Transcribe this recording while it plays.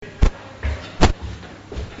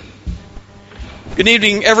Good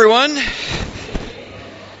evening, everyone.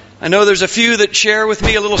 I know there's a few that share with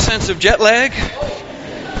me a little sense of jet lag,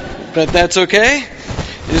 but that's okay.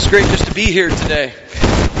 It is great just to be here today.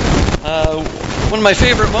 One of my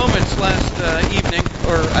favorite moments last evening,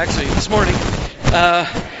 or actually this morning,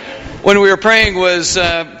 when we were praying was,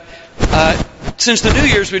 since the New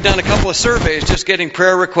Year's, we've done a couple of surveys, just getting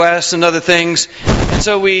prayer requests and other things. And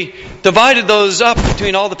so we divided those up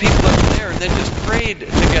between all the people that were there and then just prayed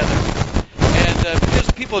together. And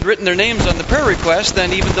because people had written their names on the prayer request,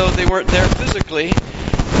 then even though they weren't there physically,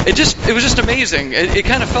 it was just amazing. It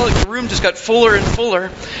kind of felt like the room just got fuller and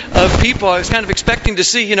fuller of people. I was kind of expecting to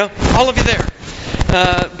see, all of you there.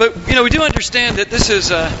 But we do understand that this is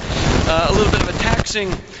a little bit of a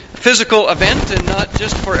taxing physical event and not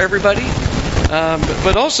just for everybody.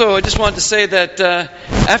 But also, I just wanted to say that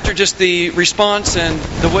after just the response and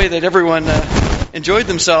the way that everyone enjoyed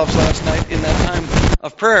themselves last night in that time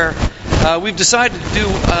of prayer, we've decided to do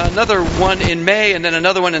another one in May and then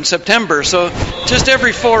another one in September. So just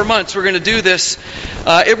every 4 months we're going to do this.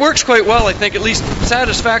 It works quite well, I think, at least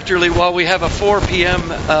satisfactorily, while we have a 4 p.m.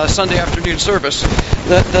 Sunday afternoon service.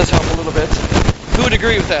 That does help a little bit. Who would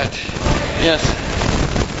agree with that?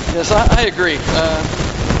 Yes, I agree.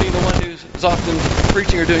 Being the one who's often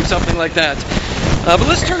preaching or doing something like that. But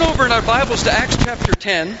let's turn over in our Bibles to Acts chapter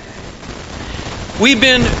 10. We've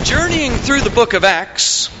been journeying through the book of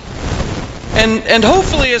Acts. And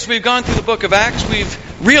hopefully as we've gone through the book of Acts, we've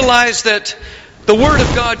realized that the Word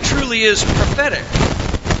of God truly is prophetic,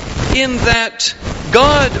 in that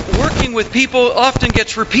God working with people often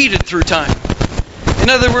gets repeated through time. In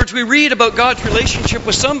other words, we read about God's relationship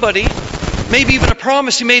with somebody, maybe even a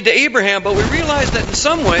promise He made to Abraham, but we realize that in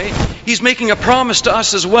some way He's making a promise to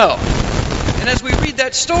us as well. And as we read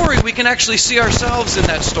that story, we can actually see ourselves in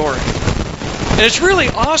that story. And it's really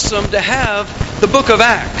awesome to have the book of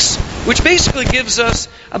Acts, which basically gives us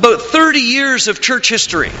about 30 years of church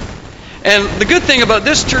history. And the good thing about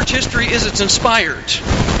this church history is it's inspired.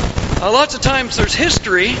 Lots of times there's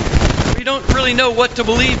history, we don't really know what to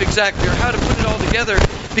believe exactly or how to put it all together,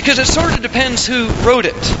 because it sort of depends who wrote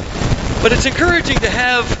it. But it's encouraging to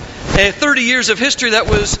have 30 years of history that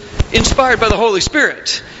was inspired by the Holy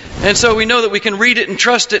Spirit. And so we know that we can read it and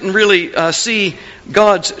trust it and really see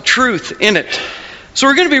God's truth in it. So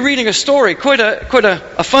we're going to be reading a story, quite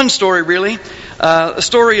a fun story really, a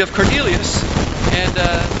story of Cornelius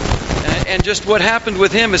and just what happened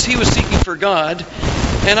with him as he was seeking for God.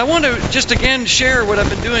 And I want to just again share what I've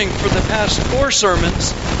been doing for the past 4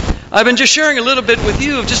 sermons. I've been just sharing a little bit with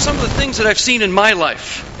you of just some of the things that I've seen in my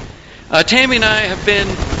life. Tammy and I have been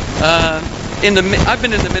I've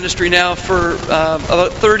been in the ministry now for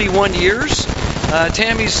about 31 years.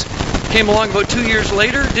 Tammy's came along about 2 years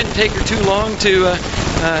later. Didn't take her too long to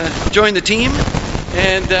join the team,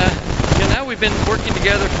 and now we've been working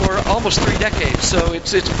together for almost 3 decades. So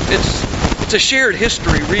it's a shared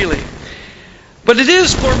history, really. But it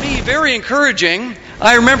is for me very encouraging.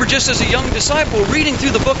 I remember just as a young disciple reading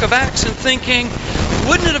through the book of Acts and thinking,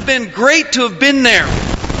 wouldn't it have been great to have been there?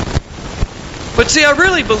 But see, I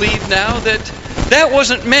really believe now that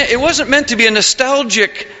it wasn't meant to be a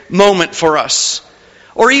nostalgic moment for us,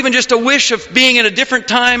 or even just a wish of being in a different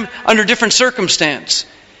time under different circumstance.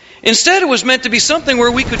 Instead, it was meant to be something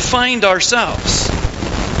where we could find ourselves,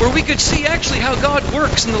 where we could see actually how God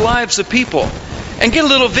works in the lives of people, and get a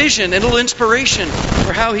little vision and a little inspiration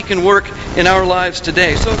for how He can work in our lives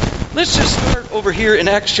today. So let's just start over here in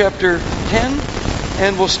Acts chapter 10,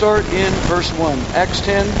 and we'll start in verse 1. Acts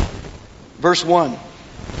 10, verse 1.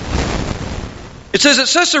 It says, at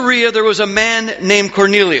Caesarea there was a man named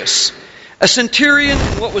Cornelius, a centurion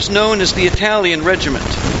in what was known as the Italian regiment.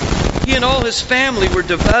 He and all his family were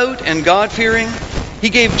devout and God-fearing. He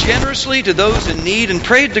gave generously to those in need and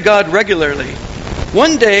prayed to God regularly.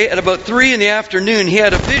 One day, at about 3 p.m, he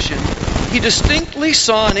had a vision. He distinctly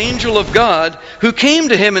saw an angel of God who came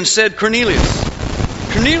to him and said, Cornelius.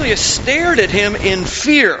 Cornelius stared at him in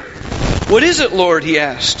fear. What is it, Lord? He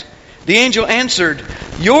asked. The angel answered,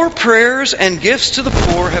 your prayers and gifts to the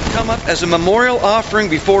poor have come up as a memorial offering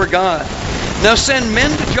before God. Now send men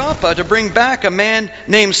to Joppa to bring back a man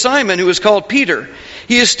named Simon who is called Peter.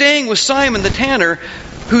 He is staying with Simon the tanner,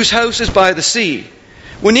 whose house is by the sea.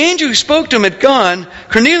 When the angel who spoke to him had gone,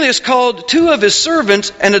 Cornelius called 2 of his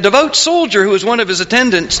servants and a devout soldier who was one of his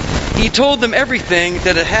attendants. He told them everything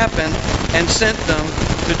that had happened and sent them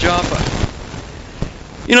to Joppa.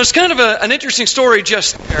 It's kind of an interesting story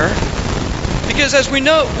just there, because as we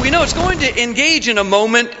know it's going to engage in a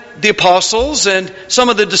moment the apostles and some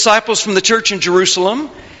of the disciples from the church in Jerusalem.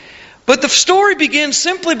 But the story begins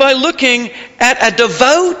simply by looking at a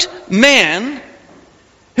devout man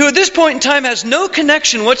who at this point in time has no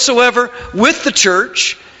connection whatsoever with the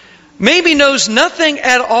church, maybe knows nothing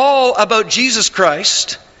at all about Jesus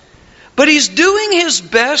Christ, but he's doing his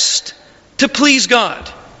best to please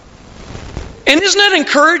God. And isn't that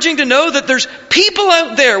encouraging to know that there's people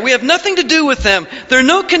out there, we have nothing to do with them, they're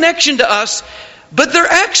no connection to us, but they're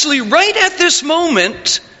actually right at this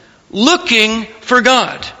moment looking for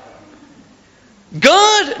God.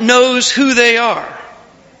 God knows who they are.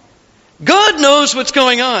 God knows what's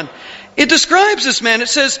going on. It describes this man. It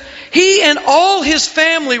says, he and all his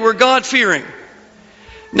family were God-fearing.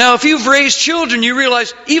 Now, if you've raised children, you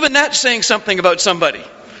realize even that's saying something about somebody.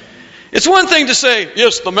 It's one thing to say,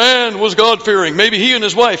 yes, the man was God-fearing, maybe he and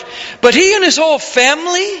his wife. But he and his whole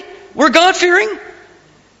family were God-fearing?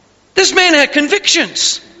 This man had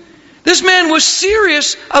convictions. This man was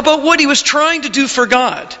serious about what he was trying to do for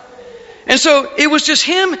God. And so it was just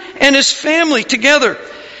him and his family together.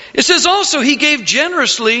 It says also he gave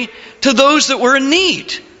generously to those that were in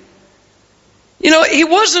need. You know, he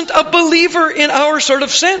wasn't a believer in our sort of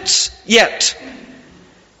sense yet.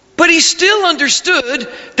 But he still understood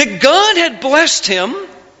that God had blessed him,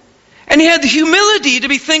 and he had the humility to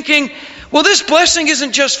be thinking, well, this blessing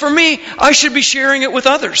isn't just for me, I should be sharing it with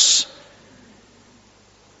others.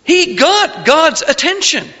 He got God's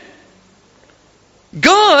attention.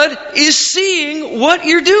 God is seeing what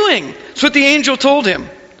you're doing. That's what the angel told him.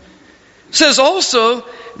 It says also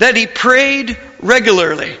that he prayed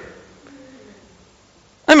regularly.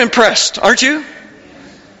 I'm impressed, aren't you?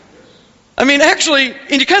 I mean, actually,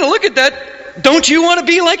 and you kind of look at that, don't you want to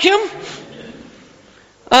be like him?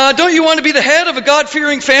 Don't you want to be the head of a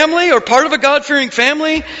God-fearing family or part of a God-fearing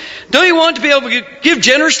family? Don't you want to be able to give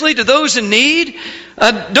generously to those in need?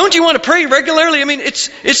 Don't you want to pray regularly? I mean,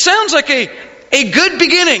 it sounds like a good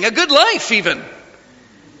beginning, a good life even.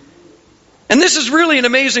 And this is really an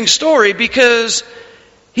amazing story because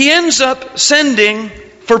he ends up sending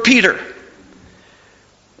for Peter.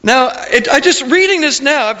 Now, I just reading this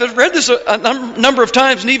now, I've read this a number of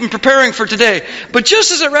times and even preparing for today. But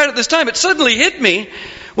just as I read it this time, it suddenly hit me.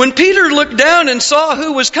 When Peter looked down and saw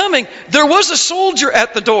who was coming, there was a soldier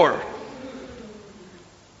at the door.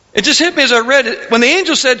 It just hit me as I read it. When the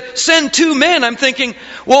angel said, send 2 men, I'm thinking,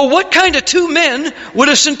 well, what kind of 2 men would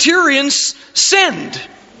a centurion send?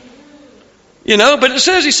 You know, but it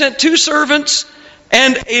says he sent 2 servants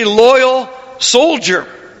and a loyal soldier.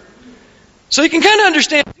 So you can kind of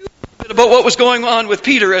understand a bit about what was going on with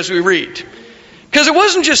Peter as we read. Because it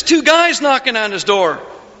wasn't just 2 guys knocking on his door.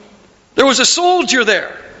 There was a soldier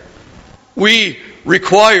there. We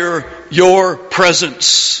require your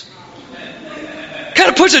presence. Kind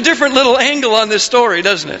of puts a different little angle on this story,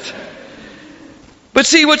 doesn't it? But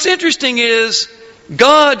see, what's interesting is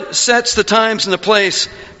God sets the times and the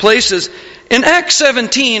places. In Acts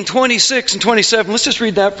 17, 26 and 27, let's just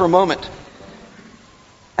read that for a moment.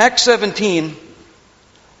 Acts 17,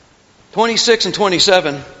 26 and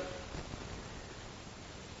 27.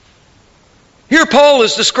 Here Paul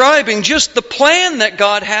is describing just the plan that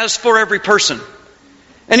God has for every person.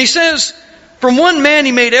 And he says, from one man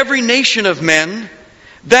he made every nation of men,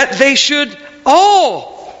 that they should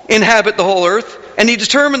all inhabit the whole earth. And he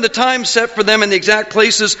determined the time set for them and the exact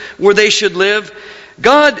places where they should live.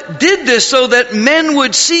 God did this so that men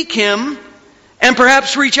would seek him and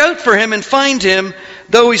perhaps reach out for him and find him,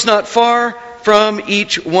 though he's not far from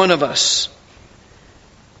each one of us.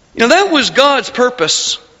 You know, that was God's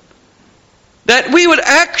purpose. That we would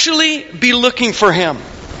actually be looking for him.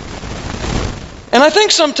 And I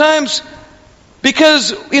think sometimes,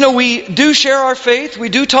 because, you know, we do share our faith, we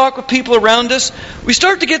do talk with people around us, we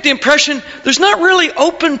start to get the impression there's not really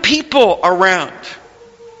open people around.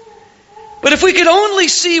 But if we could only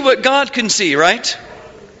see what God can see, right?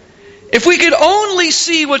 If we could only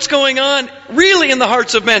see what's going on really in the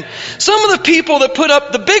hearts of men. Some of the people that put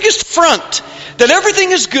up the biggest front, that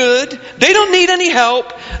everything is good, they don't need any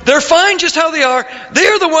help, they're fine just how they are,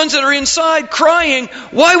 they're the ones that are inside crying,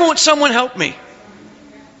 why won't someone help me?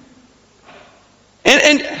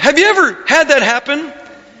 And have you ever had that happen?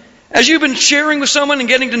 As you've been sharing with someone and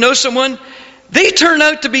getting to know someone, they turn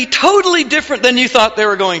out to be totally different than you thought they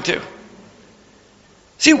were going to.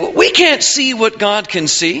 See, we can't see what God can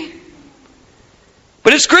see.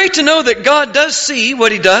 But it's great to know that God does see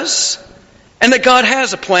what he does, and that God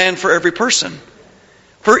has a plan for every person.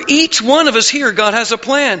 For each one of us here, God has a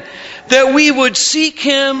plan that we would seek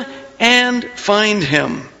him and find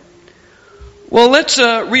him. Well, let's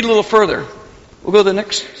read a little further. We'll go to the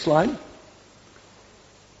next slide.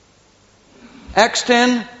 Acts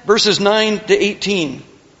 10, verses 9 to 18.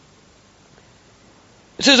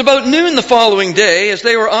 It says, about noon the following day, as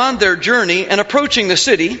they were on their journey and approaching the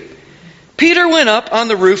city, Peter went up on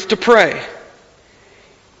the roof to pray.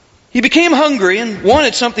 He became hungry and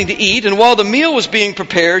wanted something to eat, and while the meal was being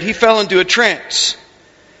prepared, he fell into a trance.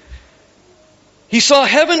 He saw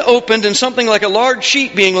heaven opened and something like a large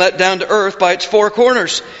sheet being let down to earth by its four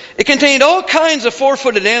corners. It contained all kinds of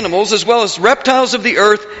four-footed animals, as well as reptiles of the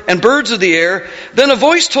earth and birds of the air. Then a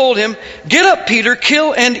voice told him, "Get up, Peter,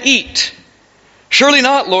 kill and eat." "Surely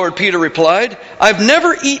not, Lord," Peter replied. "I've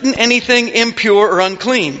never eaten anything impure or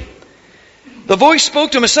unclean." The voice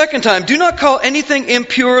spoke to him a second time, "Do not call anything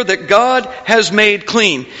impure that God has made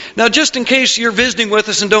clean." Now, just in case you're visiting with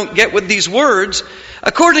us and don't get with these words,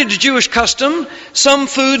 according to Jewish custom, some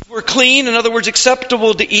foods were clean, in other words,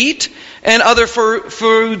 acceptable to eat, and other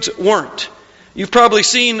foods weren't. You've probably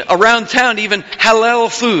seen around town even halal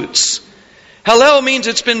foods. Halal means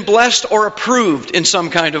it's been blessed or approved in some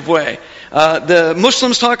kind of way. The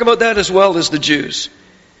Muslims talk about that as well as the Jews.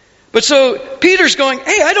 But so Peter's going,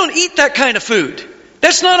 "Hey, I don't eat that kind of food.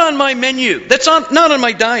 That's not on my menu. That's not on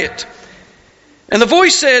my diet." And the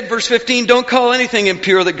voice said, verse 15, "Don't call anything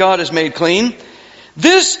impure that God has made clean."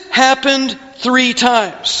 This happened 3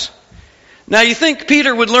 times. Now you think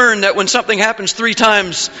Peter would learn that when something happens 3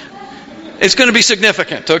 times, it's going to be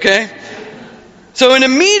significant, okay? So and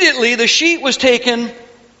immediately the sheet was taken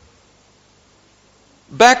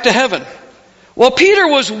back to heaven. While Peter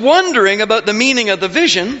was wondering about the meaning of the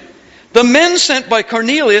vision, the men sent by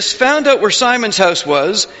Cornelius found out where Simon's house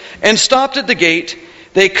was and stopped at the gate.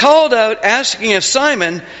 They called out, asking if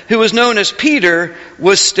Simon, who was known as Peter,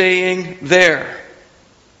 was staying there.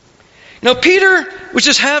 Now Peter was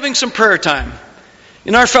just having some prayer time.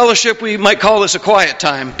 In our fellowship, we might call this a quiet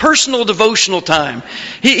time, personal devotional time.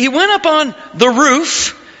 He went up on the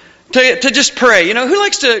roof to just pray. You know, who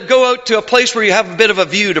likes to go out to a place where you have a bit of a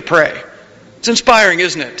view to pray? It's inspiring,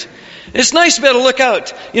 isn't it? It's nice to be able to look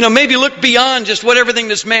out, maybe look beyond just what everything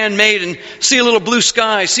this man made and see a little blue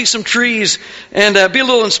sky, see some trees, and be a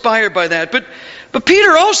little inspired by that. But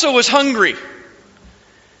Peter also was hungry.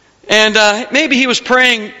 And maybe he was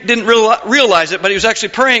praying, didn't realize it, but he was actually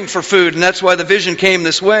praying for food, and that's why the vision came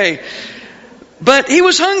this way. But he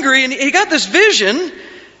was hungry, and he got this vision,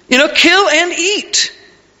 kill and eat.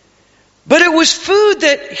 But it was food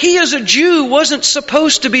that he as a Jew wasn't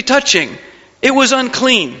supposed to be touching. It was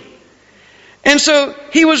unclean. And so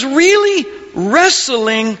he was really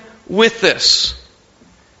wrestling with this.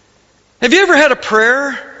 Have you ever had a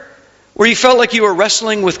prayer where you felt like you were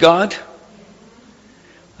wrestling with God?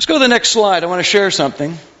 Let's go to the next slide. I want to share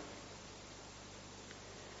something.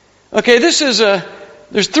 Okay,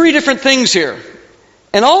 there's 3 different things here.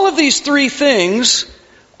 And all of these 3 things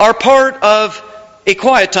are part of a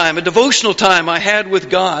quiet time, a devotional time I had with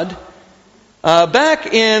God.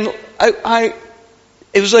 Back in,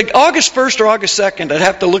 it was like August 1st or August 2nd. I'd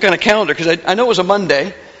have to look on a calendar because I know it was a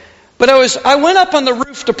Monday. But I went up on the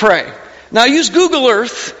roof to pray. Now I used Google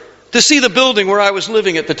Earth to see the building where I was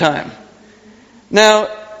living at the time. Now,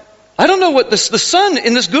 I don't know what the sun,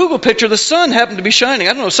 in this Google picture, the sun happened to be shining.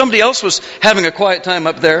 I don't know, somebody else was having a quiet time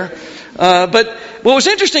up there. But what was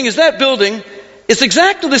interesting is that building, it's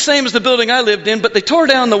exactly the same as the building I lived in, but they tore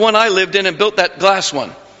down the one I lived in and built that glass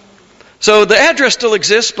one. So the address still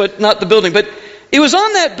exists, but not the building. But it was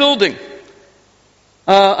on that building,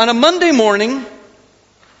 on a Monday morning,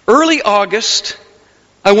 early August,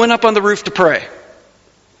 I went up on the roof to pray.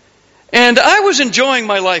 And I was enjoying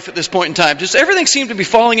my life at this point in time. Just everything seemed to be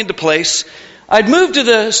falling into place. I'd moved to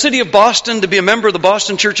the city of Boston to be a member of the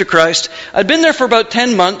Boston Church of Christ. I'd been there for about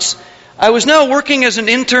 10 months. I was now working as an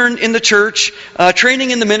intern in the church,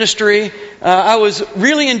 training in the ministry. I was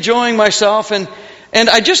really enjoying myself. And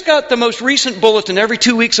I just got the most recent bulletin. Every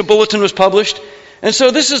 2 weeks a bulletin was published. And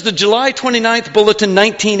so this is the July 29th bulletin,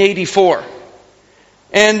 1984.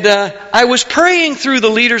 And I was praying through the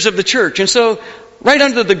leaders of the church. And so right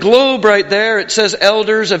under the globe right there, it says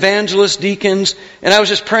elders, evangelists, deacons. And I was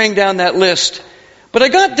just praying down that list. But I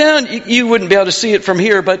got down, you wouldn't be able to see it from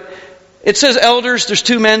here, but it says elders, there's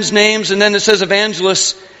 2 men's names, and then it says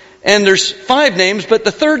evangelists, and there's 5 names, but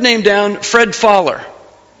the 3rd name down, Fred Fowler.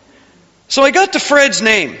 So I got to Fred's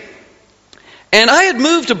name. And I had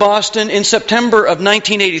moved to Boston in September of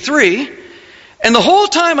 1983. And the whole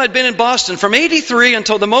time I'd been in Boston, from 83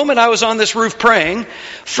 until the moment I was on this roof praying,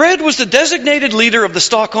 Fred was the designated leader of the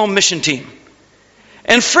Stockholm mission team.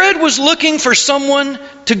 And Fred was looking for someone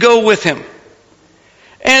to go with him.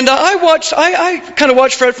 And I kind of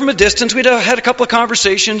watched Fred from a distance. We'd had a couple of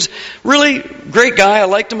conversations. Really great guy. I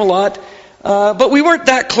liked him a lot. But we weren't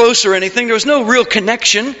that close or anything. There was no real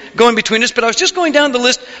connection going between us. But I was just going down the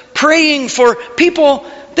list praying for people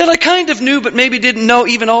that I kind of knew but maybe didn't know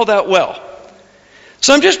even all that well.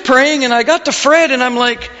 So I'm just praying, and I got to Fred, and I'm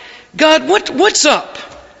like, God, what's up?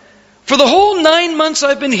 For the whole 9 months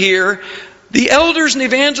I've been here, the elders and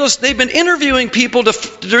evangelists, they've been interviewing people.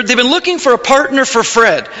 They've been looking for a partner for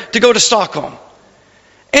Fred to go to Stockholm.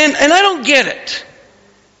 And I don't get it.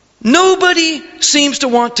 Nobody seems to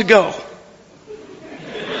want to go.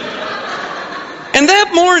 And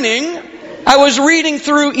that morning, I was reading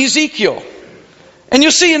through Ezekiel. And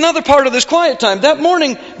you'll see another part of this quiet time. That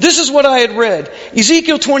morning, this is what I had read.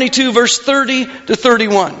 Ezekiel 22, verse 30 to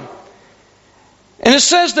 31. And it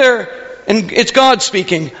says there, and it's God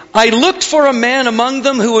speaking, I looked for a man among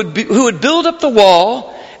them who would build up the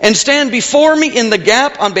wall and stand before me in the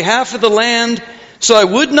gap on behalf of the land, so I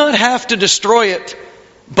would not have to destroy it,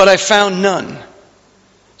 but I found none.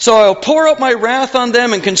 So I'll pour out my wrath on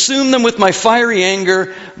them and consume them with my fiery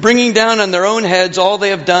anger, bringing down on their own heads all they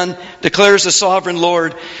have done, declares the sovereign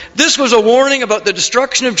Lord. This was a warning about the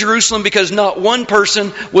destruction of Jerusalem because not one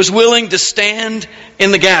person was willing to stand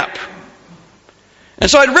in the gap. And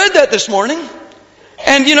so I'd read that this morning,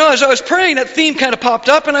 and as I was praying, that theme kind of popped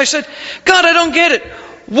up, and I said, God, I don't get it.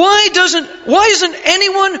 Why isn't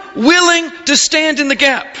anyone willing to stand in the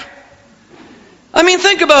gap? I mean,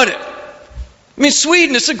 think about it. I mean,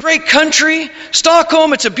 Sweden, it's a great country.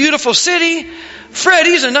 Stockholm, it's a beautiful city. Fred,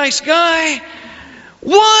 he's a nice guy.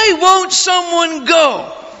 Why won't someone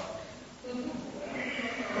go?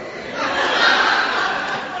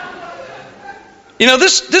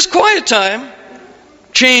 This quiet time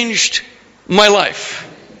changed my life.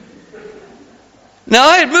 Now,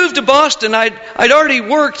 I had moved to Boston. I'd already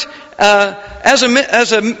worked as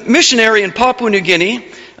a missionary in Papua New Guinea.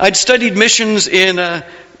 I'd studied missions in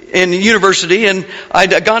university, and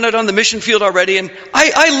I'd gone out on the mission field already, and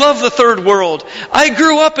I love the third world. I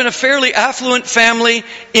grew up in a fairly affluent family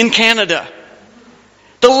in Canada.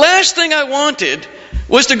 The last thing I wanted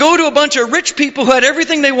was to go to a bunch of rich people who had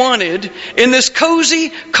everything they wanted in this cozy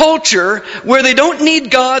culture where they don't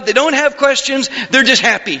need God, they don't have questions, they're just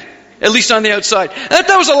happy, at least on the outside.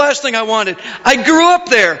 That was the last thing I wanted. I grew up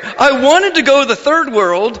there. I wanted to go to the third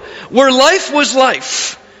world where life was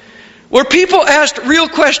life. Where people asked real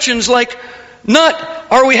questions like,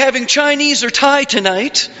 not, are we having Chinese or Thai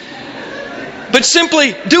tonight? But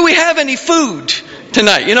simply, do we have any food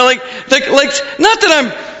tonight? Like not that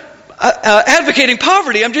I'm advocating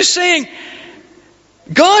poverty. I'm just saying,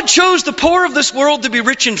 God chose the poor of this world to be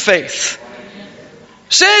rich in faith.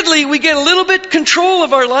 Sadly, we get a little bit control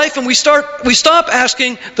of our life and we stop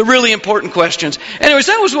asking the really important questions. Anyways,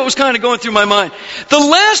 that was what was kind of going through my mind. The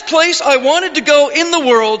last place I wanted to go in the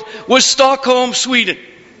world was Stockholm, Sweden.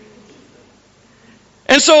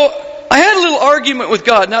 And so I had a little argument with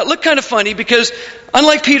God. Now, it looked kind of funny because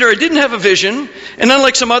unlike Peter, I didn't have a vision. And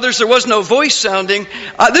unlike some others, there was no voice sounding.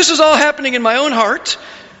 This was all happening in my own heart.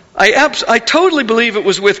 I totally believe it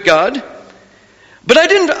was with God. But I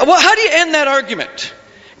didn't. Well, how do you end that argument?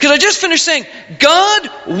 Because I just finished saying, God,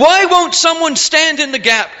 why won't someone stand in the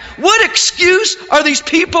gap? What excuse are these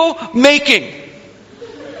people making?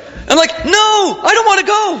 I'm like, no, I don't want to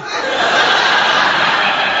go.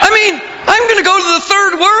 I mean, I'm going to go to the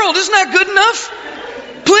third world. Isn't that good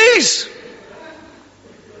enough? Please.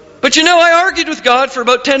 But I argued with God for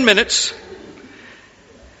about 10 minutes.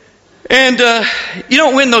 And you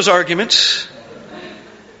don't win those arguments.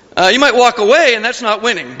 You might walk away, and that's not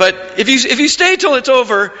winning. But if you stay till it's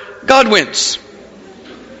over, God wins.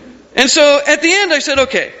 And so at the end, I said,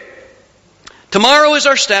 okay, tomorrow is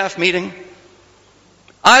our staff meeting.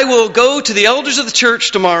 I will go to the elders of the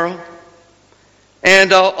church tomorrow,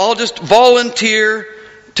 and I'll just volunteer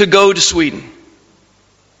to go to Sweden.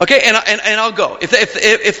 Okay, and I'll go.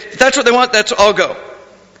 If that's what they want, I'll go.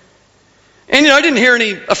 And I didn't hear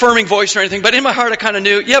any affirming voice or anything, but in my heart I kind of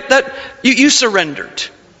knew, yep, you surrendered.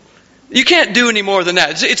 You can't do any more than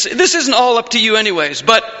that. This isn't all up to you anyways,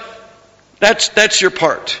 but that's your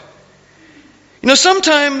part.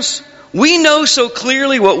 Sometimes we know so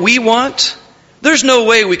clearly what we want, there's no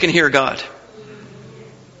way we can hear God.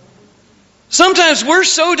 Sometimes we're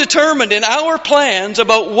so determined in our plans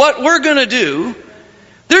about what we're going to do,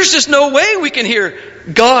 there's just no way we can hear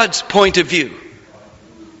God's point of view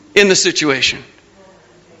in the situation.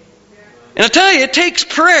 And I tell you, it takes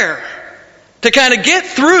prayer to kind of get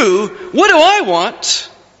through, what do I want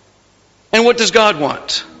and what does God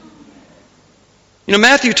want?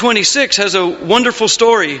 Matthew 26 has a wonderful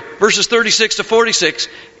story, verses 36 to 46.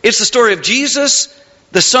 It's the story of Jesus,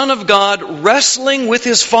 the Son of God, wrestling with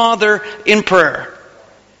His Father in prayer.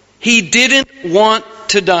 He didn't want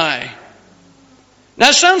to die. Now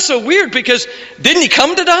it sounds so weird because didn't He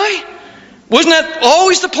come to die? Wasn't that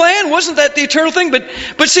always the plan? Wasn't that the eternal thing? But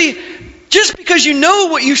see, just because you know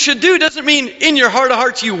what you should do doesn't mean in your heart of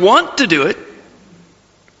hearts you want to do it.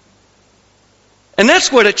 And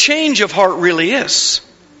that's what a change of heart really is.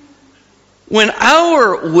 When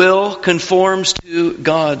our will conforms to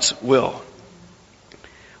God's will.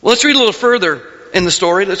 Well, let's read a little further in the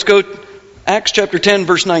story. Let's go to Acts chapter 10,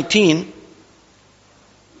 verse 19.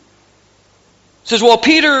 It says, while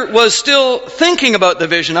Peter was still thinking about the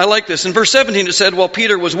vision, I like this. In verse 17 it said, while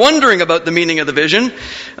Peter was wondering about the meaning of the vision.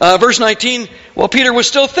 Verse 19, while Peter was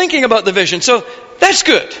still thinking about the vision. So that's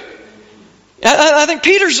good. I think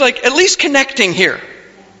Peter's at least connecting here.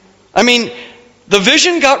 I mean, the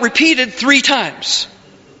vision got repeated 3 times.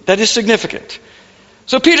 That is significant.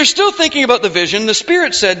 So Peter's still thinking about the vision. The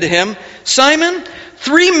Spirit said to him, Simon,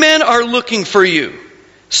 3 men are looking for you.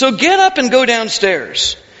 So get up and go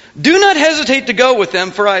downstairs. Do not hesitate to go with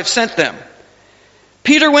them, for I have sent them.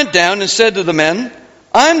 Peter went down and said to the men,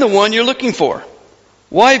 I'm the one you're looking for.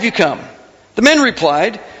 Why have you come? The men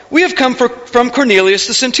replied, we have come from Cornelius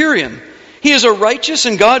the centurion. He is a righteous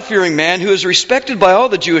and God-fearing man who is respected by all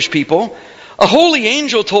the Jewish people. A holy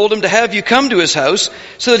angel told him to have you come to his house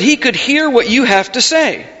so that he could hear what you have to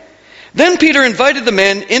say. Then Peter invited the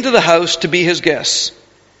men into the house to be his guests.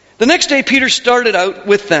 The next day Peter started out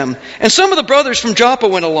with them, and some of the brothers from Joppa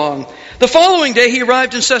went along. The following day he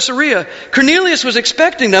arrived in Caesarea. Cornelius was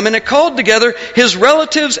expecting them and had called together his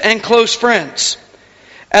relatives and close friends.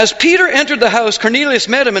 As Peter entered the house, Cornelius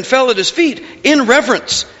met him and fell at his feet in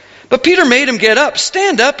reverence. But Peter made him get up.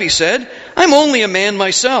 Stand up, he said. I'm only a man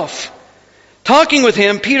myself. Talking with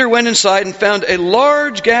him, Peter went inside and found a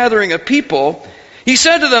large gathering of people. He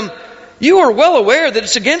said to them, you are well aware that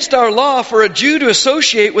it's against our law for a Jew to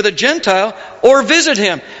associate with a Gentile or visit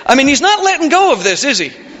him. I mean, he's not letting go of this, is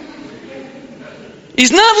he?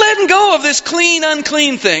 He's not letting go of this clean,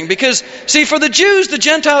 unclean thing. Because, see, for the Jews, the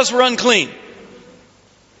Gentiles were unclean.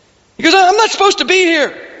 He goes, I'm not supposed to be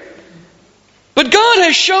here. But God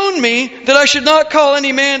has shown me that I should not call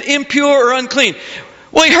any man impure or unclean.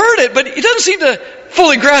 Well, he heard it, but he doesn't seem to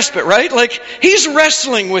fully grasp it, right? He's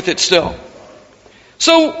wrestling with it still.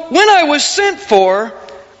 So, when I was sent for,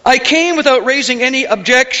 I came without raising any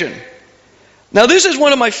objection. Now, this is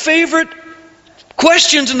one of my favorite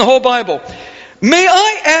questions in the whole Bible. May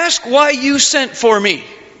I ask why you sent for me?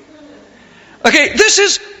 Okay, this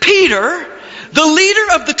is Peter, the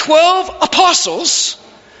leader of the 12 apostles,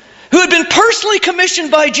 who had been personally commissioned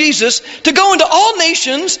by Jesus to go into all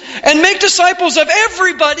nations and make disciples of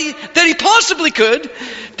everybody that he possibly could,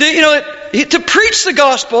 to preach the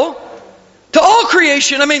gospel to all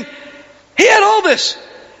creation. I mean, he had all this.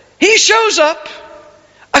 He shows up,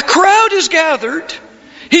 a crowd is gathered,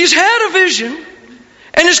 he's had a vision,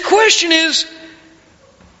 and his question is,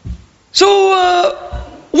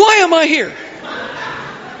 why am I here?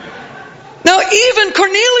 Now, even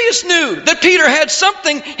Cornelius knew that Peter had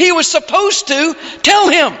something he was supposed to tell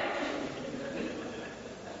him.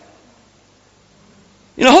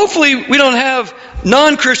 Hopefully we don't have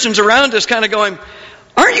non-Christians around us kind of going,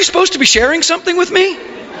 aren't you supposed to be sharing something with me?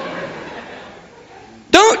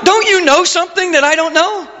 Don't you know something that I don't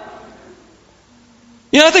know?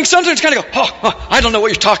 I think sometimes kind of go, I don't know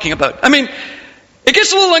what you're talking about. I mean, it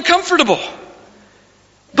gets a little uncomfortable.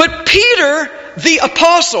 But Peter, the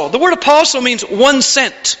apostle, the word apostle means one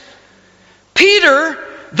sent. Peter,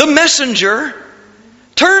 the messenger,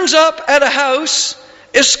 turns up at a house,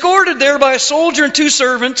 escorted there by a soldier and 2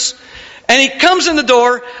 servants, and he comes in the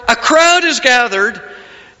door, a crowd is gathered.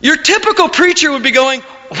 Your typical preacher would be going,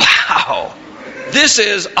 wow, this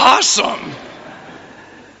is awesome.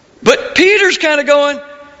 But Peter's kind of going,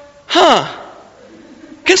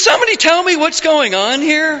 can somebody tell me what's going on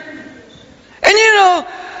here? And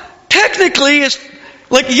technically, it's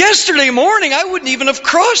like yesterday morning, I wouldn't even have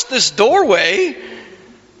crossed this doorway.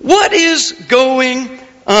 What is going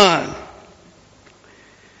on?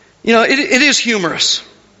 It is humorous.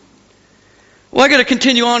 Well, I got to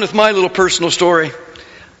continue on with my little personal story.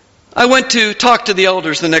 I went to talk to the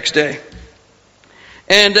elders the next day.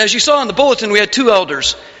 And as you saw in the bulletin, we had 2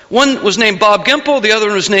 elders. One was named Bob Gimple, the other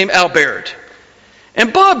one was named Al Baird.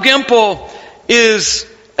 And Bob Gimple is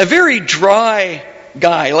a very dry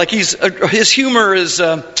guy. His humor is,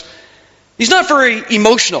 he's not very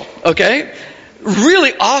emotional, okay?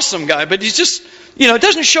 Really awesome guy, but he's just,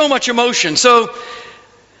 doesn't show much emotion. So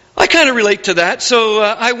I kind of relate to that. So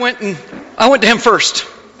I went to him first.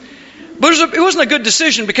 But it wasn't a good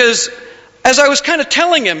decision because as I was kind of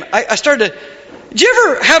telling him, I started to, did you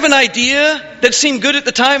ever have an idea that seemed good at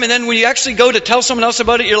the time and then when you actually go to tell someone else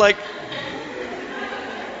about it, you're like,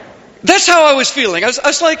 that's how I was feeling. I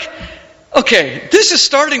was like, okay, this is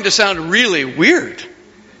starting to sound really weird.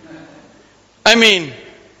 I mean,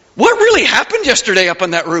 what really happened yesterday up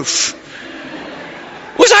on that roof?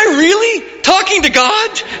 Was I really talking to God?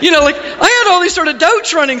 Like I had all these sort of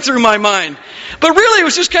doubts running through my mind. But really it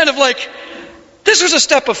was just kind of like, this was a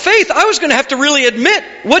step of faith. I was going to have to really admit,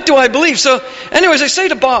 what do I believe? So anyways, I say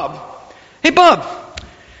to Bob, hey Bob,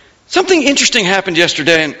 something interesting happened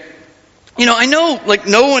yesterday. And, I know like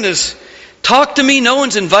no one has talked to me. No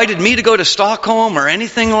one's invited me to go to Stockholm or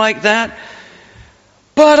anything like that.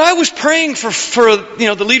 But I was praying for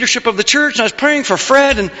the leadership of the church, and I was praying for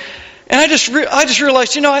Fred, and I just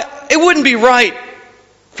realized, it wouldn't be right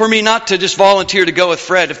for me not to just volunteer to go with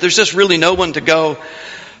Fred if there's just really no one to go.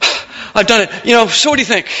 I've done it. So what do you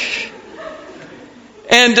think?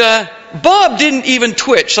 And Bob didn't even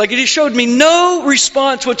twitch. Like he showed me no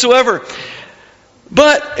response whatsoever.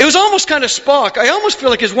 But it was almost kind of Spock. I almost feel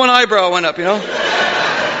like his one eyebrow went up,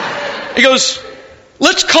 He goes,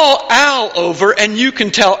 let's call Al over and you can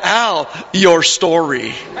tell Al your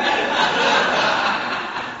story.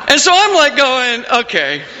 And so I'm like going,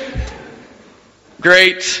 okay,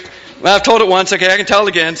 great. Well, I've told it once. Okay, I can tell it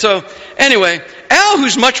again. So anyway, Al,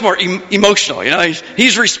 who's much more emotional,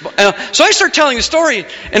 so I start telling the story,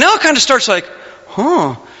 and Al kind of starts like,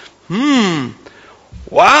 wow.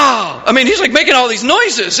 I mean, he's like making all these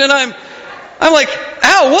noises, and I'm like,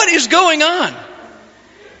 Al, what is going on?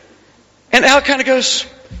 And Al kind of goes,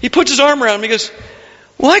 he puts his arm around me, he goes,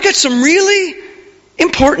 well, I got some really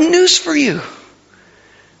important news for you.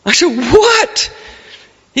 I said, what?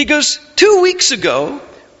 He goes, 2 weeks ago,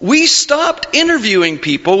 we stopped interviewing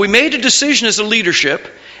people. We made a decision as a leadership,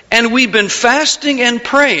 and we've been fasting and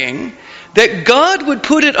praying that God would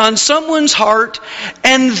put it on someone's heart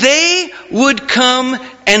and they would come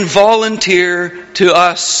and volunteer to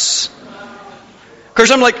us. Of course,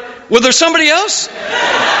 I'm like, was there somebody else?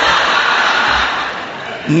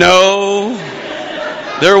 No,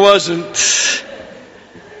 there wasn't.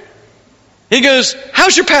 He goes,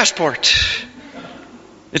 how's your passport?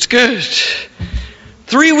 It's good.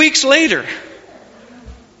 3 weeks later,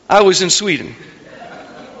 I was in Sweden.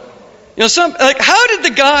 How did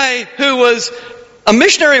the guy who was a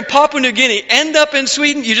missionary in Papua New Guinea end up in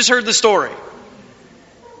Sweden? You just heard the story.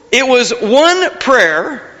 It was one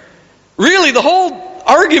prayer. Really, the whole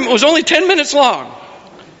argument was only 10 minutes long.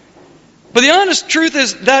 But the honest truth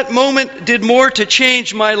is that moment did more to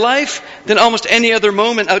change my life than almost any other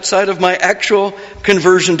moment outside of my actual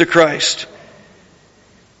conversion to Christ.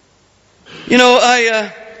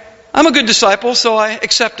 I'm a good disciple, so I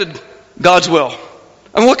accepted God's will.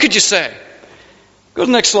 I mean, what could you say? Go to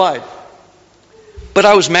the next slide. But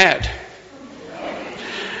I was mad.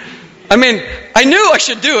 I mean, I knew I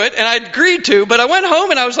should do it, and I agreed to, but I went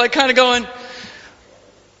home and I was like kind of going,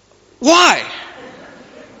 why?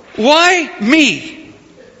 Why me?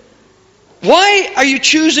 Why are you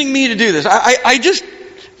choosing me to do this?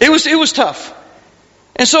 It was tough.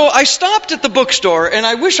 And so I stopped at the bookstore, and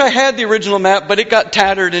I wish I had the original map, but it got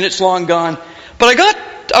tattered and it's long gone. But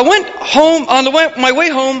I went home, my way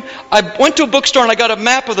home, I went to a bookstore and I got a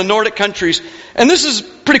map of the Nordic countries. And this is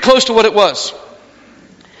pretty close to what it was.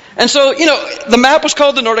 And so, the map was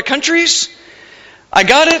called the Nordic countries. I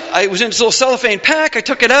got it. I was in this little cellophane pack. I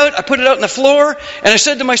took it out. I put it out on the floor. And I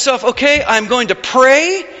said to myself, okay, I'm going to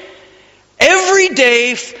pray every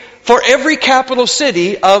day for every capital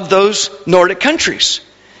city of those Nordic countries.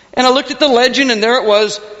 And I looked at the legend, and there it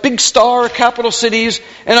was, big star, capital cities.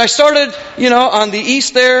 And I started, on the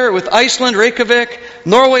east there with Iceland, Reykjavik,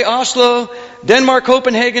 Norway, Oslo, Denmark,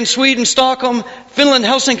 Copenhagen, Sweden, Stockholm, Finland,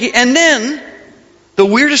 Helsinki. And then, the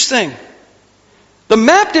weirdest thing, the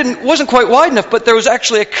map wasn't quite wide enough, but there was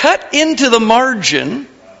actually a cut into the margin,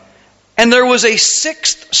 and there was a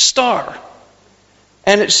sixth star.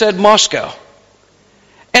 And it said Moscow.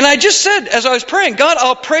 And I just said, as I was praying, God,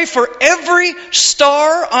 I'll pray for every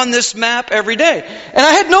star on this map every day. And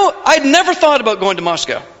I'd never thought about going to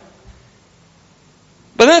Moscow.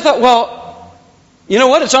 But then I thought, well, you know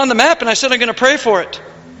what? It's on the map, and I said I'm going to pray for it.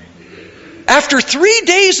 After 3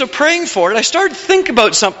 days of praying for it, I started to think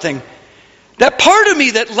about something. That part of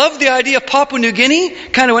me that loved the idea of Papua New Guinea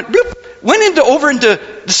kind of went over into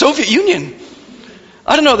the Soviet Union.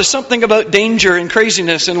 I don't know, there's something about danger and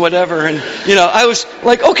craziness and whatever. And, I was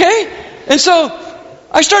like, okay. And so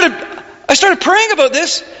I started praying about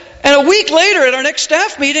this. And a week later at our next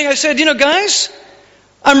staff meeting, I said, guys,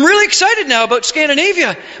 I'm really excited now about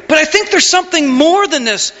Scandinavia. But I think there's something more than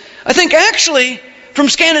this. I think actually from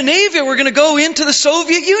Scandinavia, we're going to go into the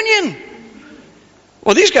Soviet Union.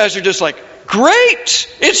 Well, these guys are just like, great,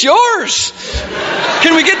 it's yours.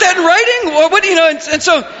 Can we get that in writing? Well, and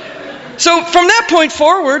so from that point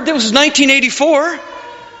forward, this was 1984,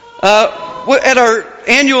 at our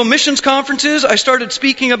annual missions conferences, I started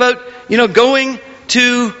speaking about, going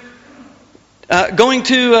to going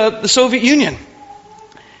to the Soviet Union.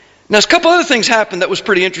 Now, a couple other things happened that was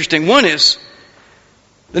pretty interesting. One is,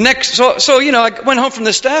 I went home from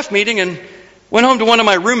the staff meeting and went home to one of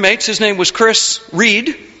my roommates. His name was Chris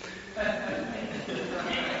Reed.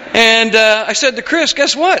 And I said to Chris,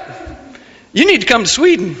 guess what? You need to come to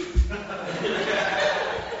Sweden.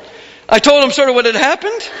 I told him sort of what had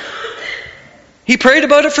happened. He prayed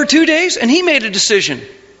about it for 2 days and he made a decision.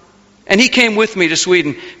 And he came with me to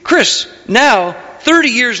Sweden. Chris, now, 30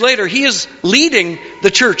 years later, he is leading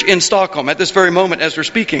the church in Stockholm at this very moment as we're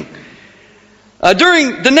speaking.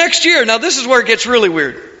 During the next year, now this is where it gets really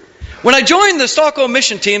weird. When I joined the Stockholm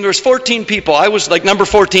mission team, there was 14 people. I was like number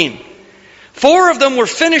 14. 4 of them were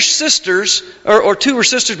Finnish sisters, or 2 were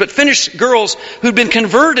sisters, but Finnish girls who'd been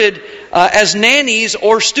converted as nannies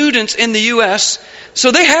or students in the U.S.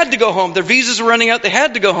 So they had to go home. Their visas were running out. They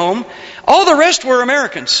had to go home. All the rest were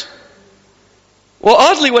Americans. Well,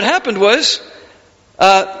 oddly, what happened was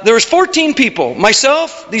there was 14 people.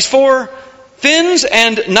 Myself, these 4 Finns,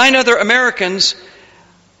 and 9 other Americans.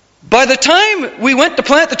 By the time we went to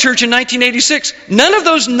plant the church in 1986, none of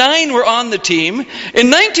those 9 were on the team.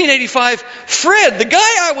 In 1985, Fred, the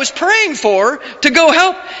guy I was praying for to go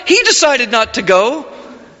help, he decided not to go.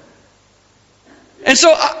 And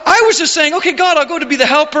so I was just saying, okay, God, I'll go to be the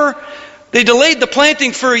helper. They delayed the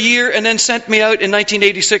planting for a year and then sent me out in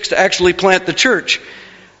 1986 to actually plant the church.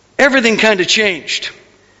 Everything kind of changed.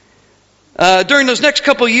 During those next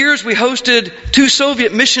couple of years, we hosted 2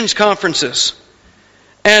 Soviet missions conferences.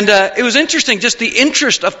 And it was interesting, just the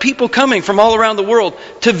interest of people coming from all around the world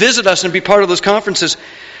to visit us and be part of those conferences.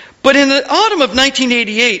 But in the autumn of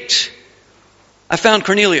 1988, I found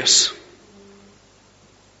Cornelius.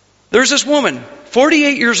 There's this woman,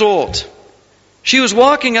 48 years old. She was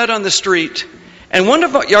walking out on the street, and one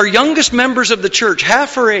of our youngest members of the church,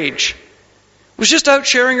 half her age, was just out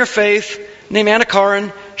sharing her faith, named Anna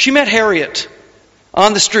Karin. She met Harriet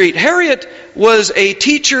on the street. Harriet was a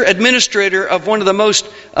teacher administrator of one of the most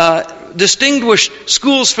distinguished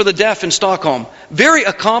schools for the deaf in Stockholm. Very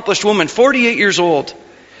accomplished woman, 48 years old.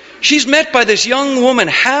 She's met by this young woman,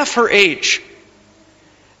 half her age.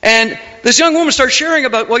 And this young woman starts sharing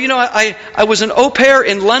about, well, I was an au pair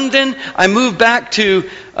in London. I moved back to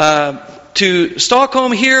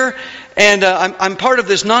Stockholm here, and I'm part of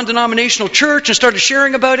this non-denominational church, and started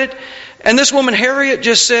sharing about it. And this woman, Harriet,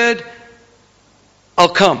 just said, I'll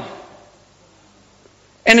come.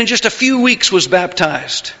 And in just a few weeks was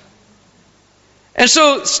baptized. And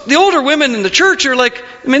so the older women in the church are like,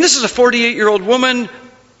 this is a 48-year-old woman,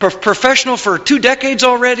 professional for 2 decades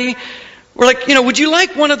already. We're like, would you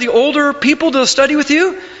like one of the older people to study with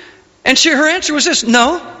you? And her answer was this: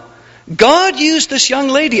 no. God used this young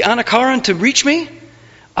lady, Anna Karin, to reach me.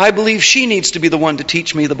 I believe she needs to be the one to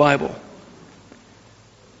teach me the Bible.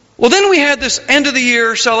 Well, then we had this end of the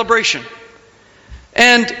year celebration.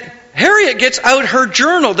 And Harriet gets out her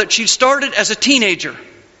journal that she started as a teenager.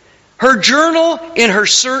 Her journal in her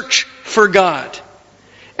search for God.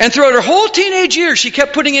 And throughout her whole teenage years, she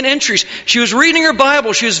kept putting in entries. She was reading her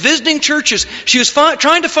Bible. She was visiting churches. She was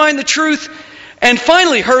trying to find the truth. And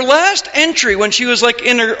finally, her last entry when she was like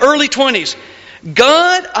in her early 20s,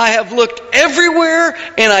 God, I have looked everywhere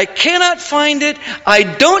and I cannot find it. I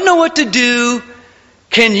don't know what to do.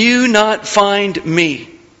 Can you not find me?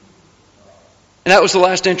 And that was the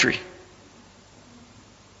last entry.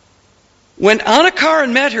 When Anna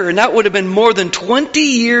Karin met her, and that would have been more than 20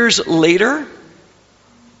 years later,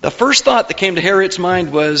 the first thought that came to Harriet's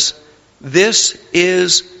mind was, this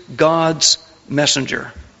is God's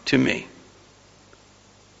messenger to me.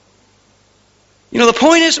 The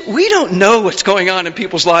point is, we don't know what's going on in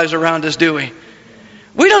people's lives around us, do we?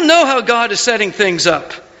 We don't know how God is setting things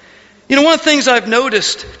up. One of the things I've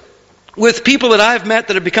noticed with people that I've met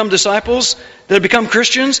that have become disciples, that have become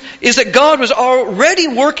Christians, is that God was already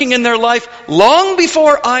working in their life long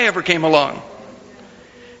before I ever came along.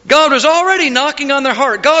 God was already knocking on their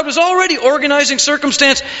heart. God was already organizing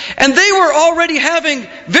circumstance. And they were already having,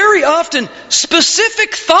 very often,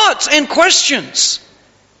 specific thoughts and questions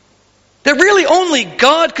that really only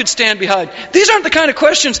God could stand behind. These aren't the kind of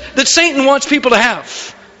questions that Satan wants people to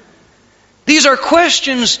have. These are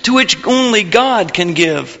questions to which only God can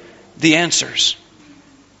give the answers.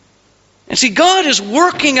 And see, God is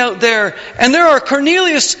working out there. And there are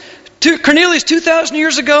Cornelius 2,000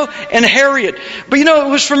 years ago and Harriet. But it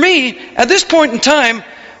was for me, at this point in time,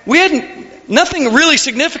 we hadn't, nothing really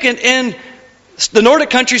significant in the Nordic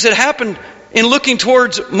countries that happened in looking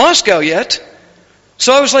towards Moscow yet.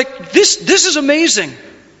 So I was like, this is amazing.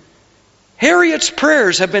 Harriet's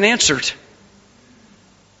prayers have been answered.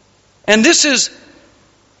 And this is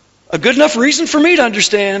a good enough reason for me to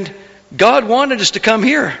understand God wanted us to come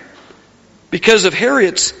here because of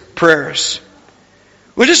Harriet's prayers.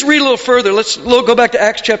 We'll just read a little further. Let's go back to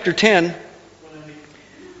Acts chapter 10.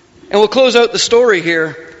 And we'll close out the story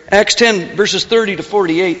here. Acts 10, verses 30 to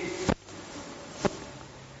 48.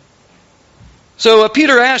 So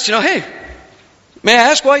Peter asked, hey, may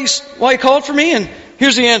I ask why you called for me? And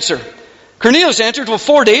here's the answer. Cornelius answered,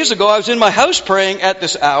 4 days ago I was in my house praying at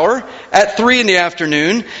this hour, at 3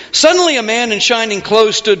 p.m. Suddenly a man in shining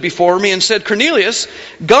clothes stood before me and said, Cornelius,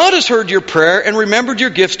 God has heard your prayer and remembered your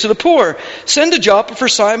gifts to the poor. Send to Joppa for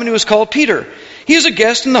Simon who is called Peter. He is a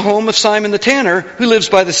guest in the home of Simon the tanner who lives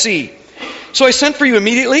by the sea. So I sent for you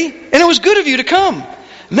immediately, and it was good of you to come.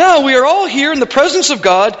 Now we are all here in the presence of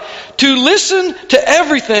God to listen to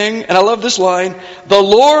everything, and I love this line, the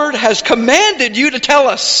Lord has commanded you to tell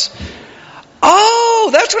us. Oh,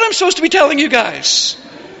 that's what I'm supposed to be telling you guys.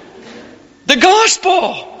 The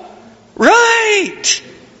gospel. Right.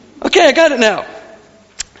 Okay, I got it now.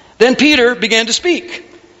 Then Peter began to speak.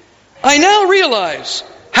 I now realize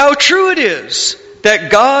how true it is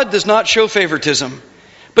that God does not show favoritism,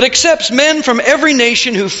 but accepts men from every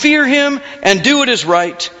nation who fear Him and do what is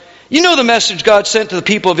right. You know the message God sent to the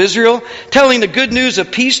people of Israel, telling the good news of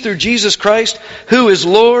peace through Jesus Christ, who is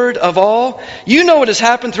Lord of all. You know what has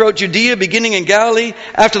happened throughout Judea, beginning in Galilee,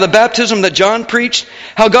 after the baptism that John preached,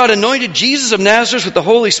 how God anointed Jesus of Nazareth with the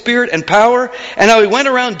Holy Spirit and power, and how He went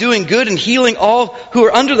around doing good and healing all who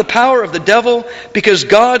were under the power of the devil, because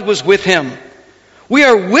God was with Him. We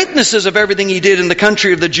are witnesses of everything He did in the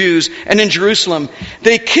country of the Jews and in Jerusalem.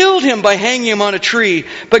 They killed Him by hanging Him on a tree,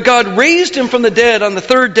 but God raised Him from the dead on the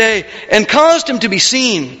third day and caused Him to be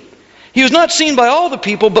seen. He was not seen by all the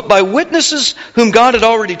people, but by witnesses whom God had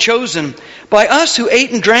already chosen, by us who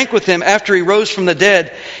ate and drank with Him after He rose from the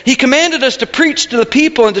dead. He commanded us to preach to the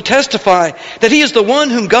people and to testify that He is the one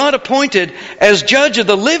whom God appointed as judge of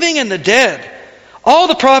the living and the dead. All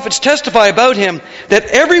the prophets testify about Him, that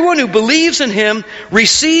everyone who believes in Him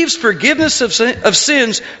receives forgiveness of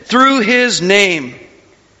sins through His name.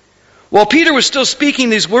 While Peter was still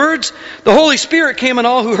speaking these words, the Holy Spirit came on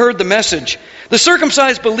all who heard the message. The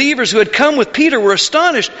circumcised believers who had come with Peter were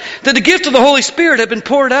astonished that the gift of the Holy Spirit had been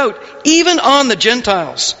poured out even on the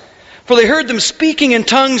Gentiles. For they heard them speaking in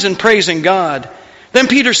tongues and praising God. Then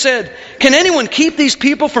Peter said, can anyone keep these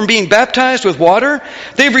people from being baptized with water?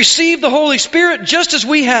 They've received the Holy Spirit just as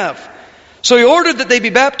we have. So he ordered that they be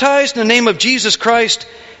baptized in the name of Jesus Christ.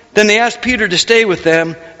 Then they asked Peter to stay with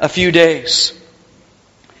them a few days.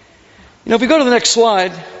 If we go to the next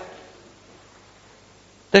slide.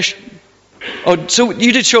 So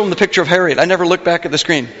you did show them the picture of Harriet. I never looked back at the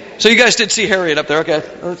screen. So you guys did see Harriet up there. Okay.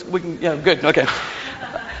 Good. Okay.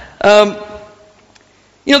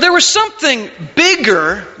 There was something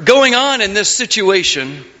bigger going on in this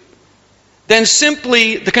situation than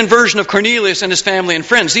simply the conversion of Cornelius and his family and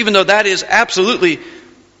friends, even though that is absolutely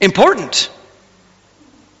important.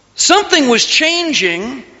 Something was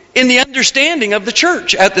changing in the understanding of the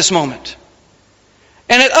church at this moment.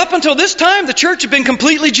 And up until this time, the church had been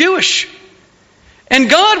completely Jewish. And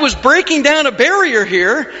God was breaking down a barrier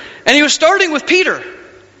here, and He was starting with Peter.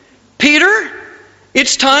 Peter,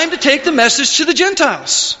 it's time to take the message to the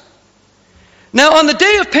Gentiles. Now, on the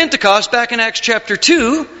day of Pentecost, back in Acts chapter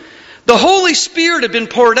 2, the Holy Spirit had been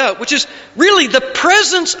poured out, which is really the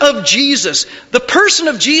presence of Jesus. The person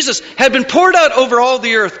of Jesus had been poured out over all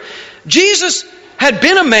the earth. Jesus had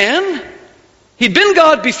been a man. He'd been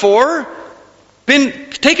God before, been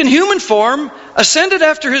taken human form, ascended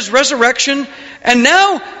after His resurrection, and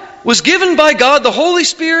now was given by God the Holy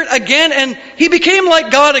Spirit again, and He became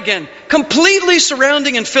like God again, completely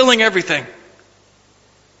surrounding and filling everything.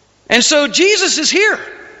 And so Jesus is here.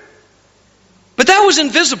 But that was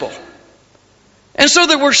invisible. And so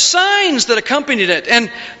there were signs that accompanied it.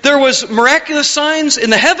 And there was miraculous signs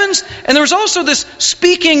in the heavens, and there was also this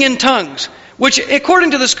speaking in tongues, which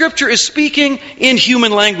according to the Scripture is speaking in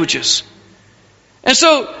human languages. And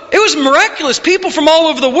so it was miraculous. People from all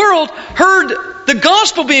over the world heard the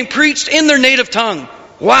gospel being preached in their native tongue.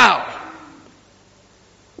 Wow.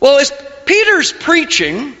 Well, as Peter's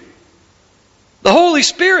preaching, the Holy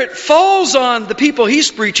Spirit falls on the people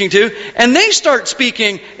he's preaching to, and they start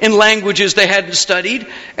speaking in languages they hadn't studied.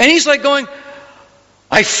 And he's like going,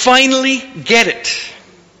 I finally get it.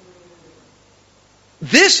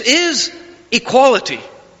 This is equality.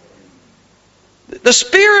 The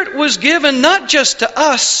Spirit was given not just to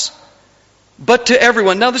us, but to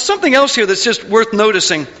everyone. Now, there's something else here that's just worth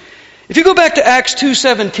noticing. If you go back to Acts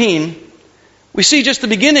 2:17, we see just the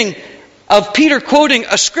beginning of Peter quoting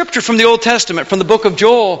a scripture from the Old Testament, from the book of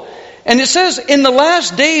Joel. And it says, in the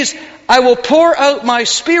last days, I will pour out my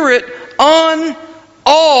Spirit on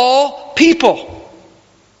all people.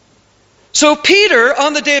 So Peter,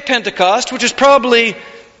 on the day of Pentecost, which is probably,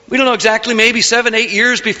 we don't know exactly, maybe 7-8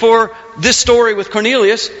 years before this story with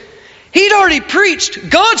Cornelius, he'd already preached.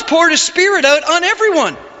 God's poured His Spirit out on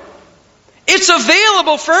everyone. It's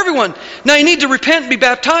available for everyone. Now you need to repent and be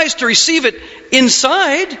baptized to receive it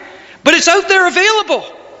inside, but it's out there available.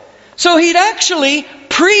 So he'd actually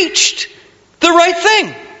preached the right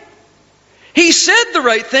thing. He said the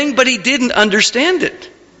right thing, but he didn't understand it.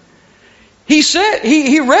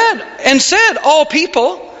 He read and said all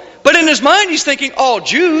people, but in his mind he's thinking all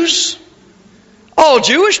Jews, all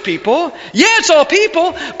Jewish people. Yeah, it's all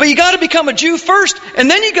people, but you got to become a Jew first,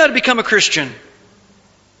 and then you got to become a Christian.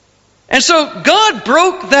 And so God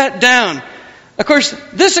broke that down. Of course,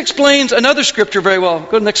 this explains another scripture very well.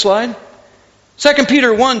 Go to the next slide. 2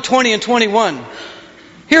 Peter 1:20 and 21.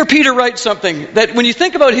 Here Peter writes something that when you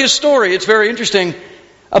think about his story, it's very interesting.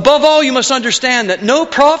 Above all, you must understand that no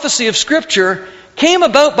prophecy of Scripture came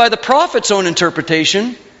about by the prophet's own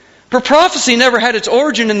interpretation. For prophecy never had its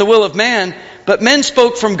origin in the will of man, but men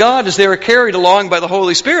spoke from God as they were carried along by the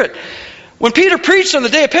Holy Spirit. When Peter preached on the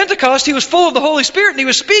day of Pentecost, he was full of the Holy Spirit and he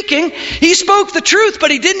was speaking. He spoke the truth, but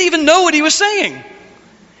he didn't even know what he was saying.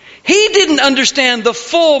 He didn't understand the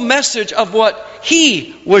full message of what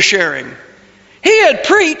he was sharing. He had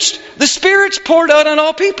preached, the Spirit's poured out on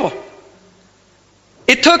all people.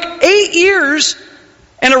 It took 8 years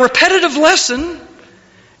and a repetitive lesson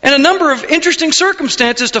and a number of interesting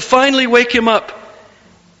circumstances to finally wake him up.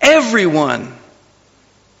 Everyone.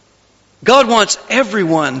 God wants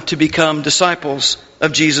everyone to become disciples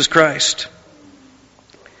of Jesus Christ.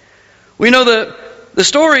 We know the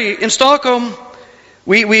story in Stockholm.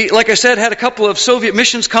 We, like I said, had a couple of Soviet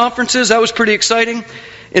missions conferences. That was pretty exciting.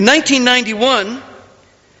 In 1991,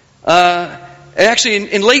 actually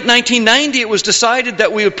in late 1990, it was decided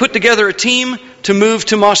that we would put together a team to move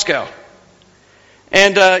to Moscow.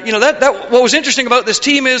 And that what was interesting about this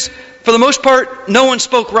team is, for the most part, no one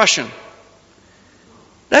spoke Russian.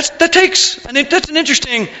 That's an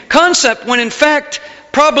interesting concept when, in fact,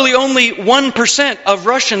 probably only 1% of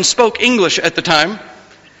Russians spoke English at the time.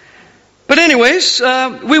 But anyways,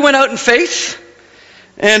 we went out in faith,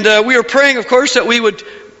 and we were praying, of course, that we would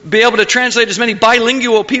be able to translate as many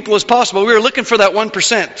bilingual people as possible. We were looking for that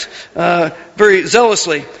 1% very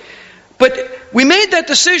zealously. But we made that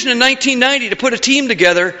decision in 1990 to put a team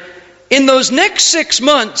together. In those next 6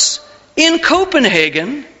 months, in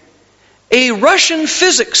Copenhagen, a Russian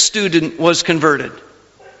physics student was converted.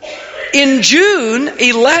 In June,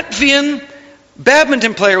 a Latvian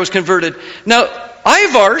badminton player was converted. Now,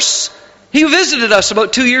 Ivars, he visited us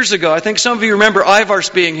about 2 years ago. I think some of you remember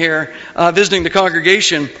Ivars being here, visiting the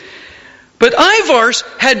congregation. But Ivars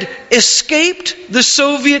had escaped the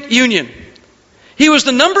Soviet Union. He was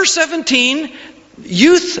the number 17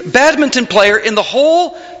 youth badminton player in the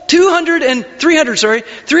whole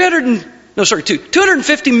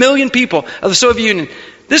 250 million people of the Soviet Union.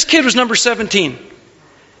 This kid was number 17.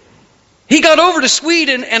 He got over to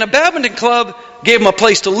Sweden, and a badminton club gave him a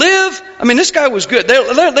place to live. I mean, this guy was good.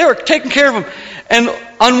 They were taking care of him. And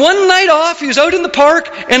on one night off, he was out in the park,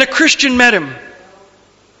 and a Christian met him.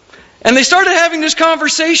 And they started having this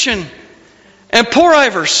conversation. And poor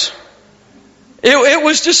Ivars, it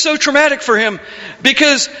was just so traumatic for him,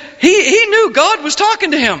 because he knew God was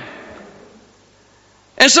talking to him.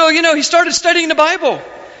 And so, he started studying the Bible.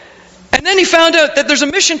 And then he found out that there's a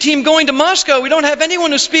mission team going to Moscow. We don't have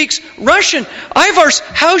anyone who speaks Russian. Ivars,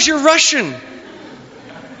 how's your Russian?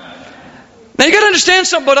 Now you got to understand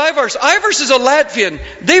something about Ivars. Ivars is a Latvian.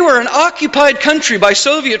 They were an occupied country by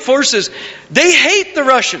Soviet forces. They hate the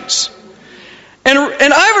Russians. And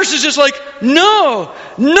Ivars is just like, no,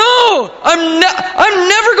 I'm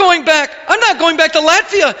never going back. I'm not going back to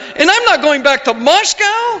Latvia, and I'm not going back to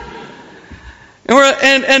Moscow.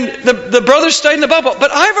 And the brothers studying the Bible.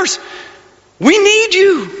 But Ivars, we need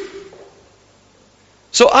you.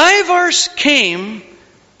 So Ivars came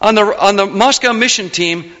on the Moscow mission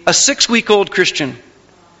team, a 6-week-old Christian.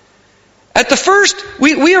 At the first,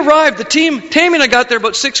 we arrived, the team, Tammy and I got there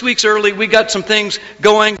about 6 weeks early. We got some things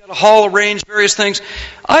going, got a hall arranged, various things.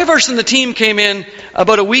 Ivars and the team came in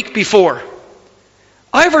about a week before.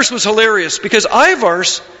 Ivars was hilarious because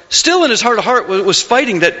Ivars, still in his heart of heart, was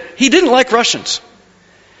fighting that he didn't like Russians.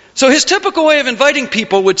 So his typical way of inviting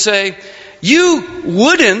people would say, you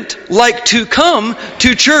wouldn't like to come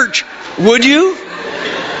to church, would you?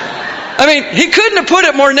 I mean, he couldn't have put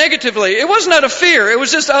it more negatively. It wasn't out of fear. It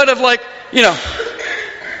was just out of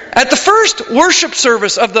At the first worship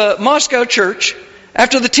service of the Moscow church,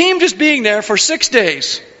 after the team just being there for 6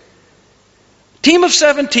 days, team of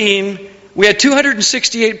 17, we had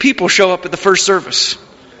 268 people show up at the first service.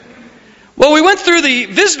 Well, we went through the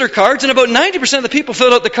visitor cards, and about 90% of the people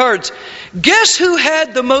filled out the cards. Guess who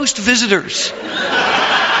had the most visitors?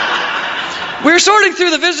 We were sorting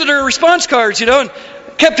through the visitor response cards, and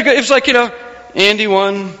kept it was like, Andy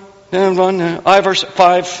 1, Ivers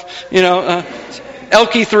 5,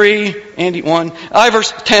 Elkie 3, Andy 1,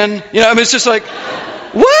 Ivers 10. It's just like,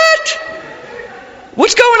 what?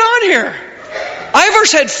 What's going on here?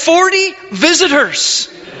 Ivers had 40 visitors.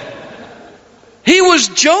 He was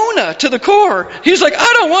Jonah to the core. He was like,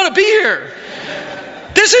 I don't want to be here.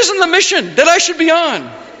 This isn't the mission that I should be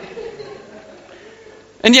on.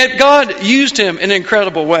 And yet God used him in an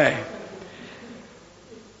incredible way.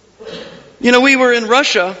 We were in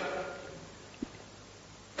Russia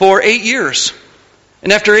for 8 years.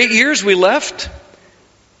 And after 8 years, we left.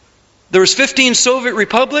 There was 15 Soviet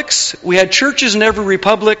republics. We had churches in every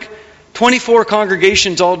republic, 24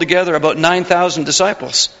 congregations altogether, about 9,000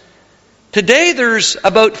 disciples. Today, there's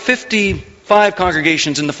about 55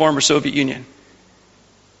 congregations in the former Soviet Union.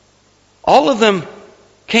 All of them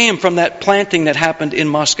came from that planting that happened in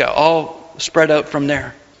Moscow, all spread out from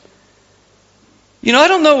there. I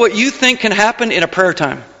don't know what you think can happen in a prayer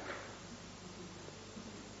time.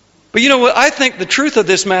 But what I think the truth of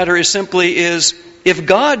this matter is simply if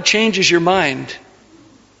God changes your mind,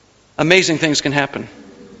 amazing things can happen.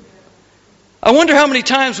 I wonder how many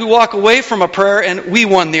times we walk away from a prayer and we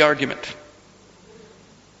won the argument.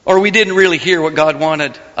 Or we didn't really hear what God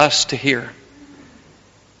wanted us to hear.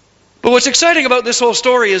 But what's exciting about this whole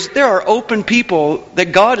story is there are open people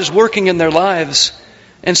that God is working in their lives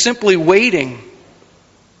and simply waiting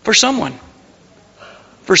for someone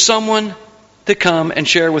to come and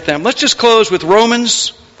share with them. Let's just close with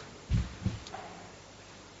Romans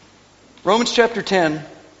chapter 10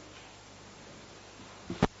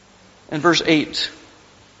 and verse 8.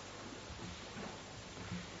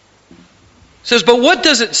 It says, but what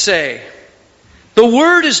does it say? The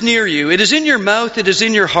word is near you. It is in your mouth. It is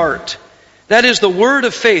in your heart. That is the word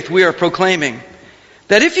of faith we are proclaiming.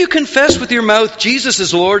 That if you confess with your mouth Jesus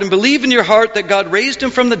is Lord and believe in your heart that God raised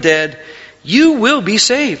him from the dead, you will be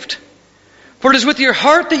saved. For it is with your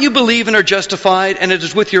heart that you believe and are justified, and it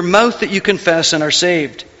is with your mouth that you confess and are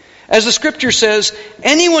saved. As the scripture says,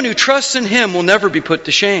 anyone who trusts in him will never be put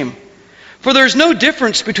to shame. For there is no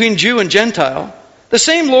difference between Jew and Gentile. The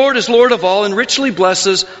same Lord is Lord of all and richly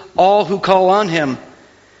blesses all who call on him.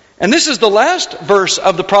 And this is the last verse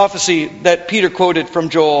of the prophecy that Peter quoted from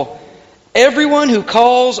Joel. Everyone who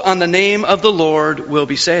calls on the name of the Lord will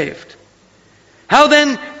be saved. How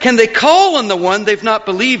then can they call on the one they've not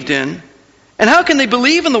believed in? And how can they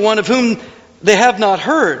believe in the one of whom they have not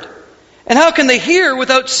heard? And how can they hear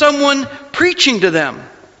without someone preaching to them?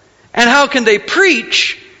 And how can they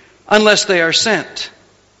preach unless they are sent?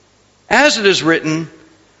 As it is written,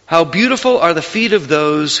 how beautiful are the feet of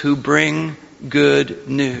those who bring good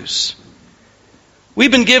news.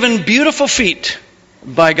 We've been given beautiful feet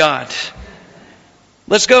by God.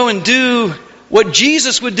 Let's go and do what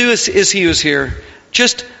Jesus would do as he was here.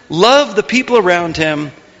 Just love the people around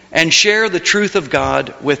him and share the truth of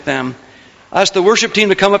God with them. I ask the worship team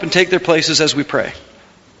to come up and take their places as we pray.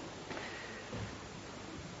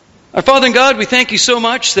 Our Father in God, we thank you so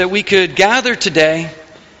much that we could gather today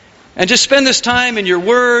and just spend this time in your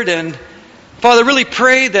word. And Father, really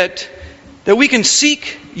pray that we can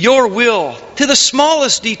seek your will to the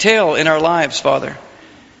smallest detail in our lives, Father.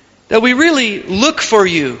 That we really look for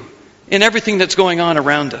you in everything that's going on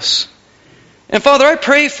around us. And Father, I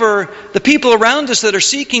pray for the people around us that are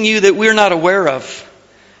seeking you that we're not aware of.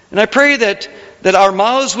 And I pray that our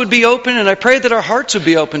mouths would be open, and I pray that our hearts would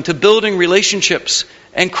be open to building relationships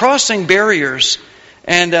and crossing barriers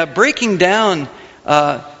and breaking down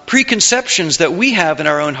preconceptions that we have in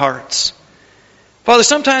our own hearts. Father,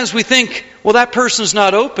 sometimes we think, well, that person's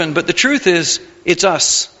not open, but the truth is, it's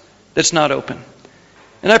us that's not open.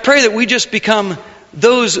 And I pray that we just become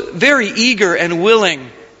those very eager and willing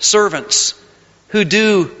servants who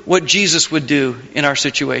do what Jesus would do in our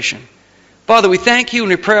situation. Father, we thank you and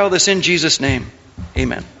we pray all this in Jesus' name.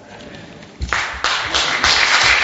 Amen.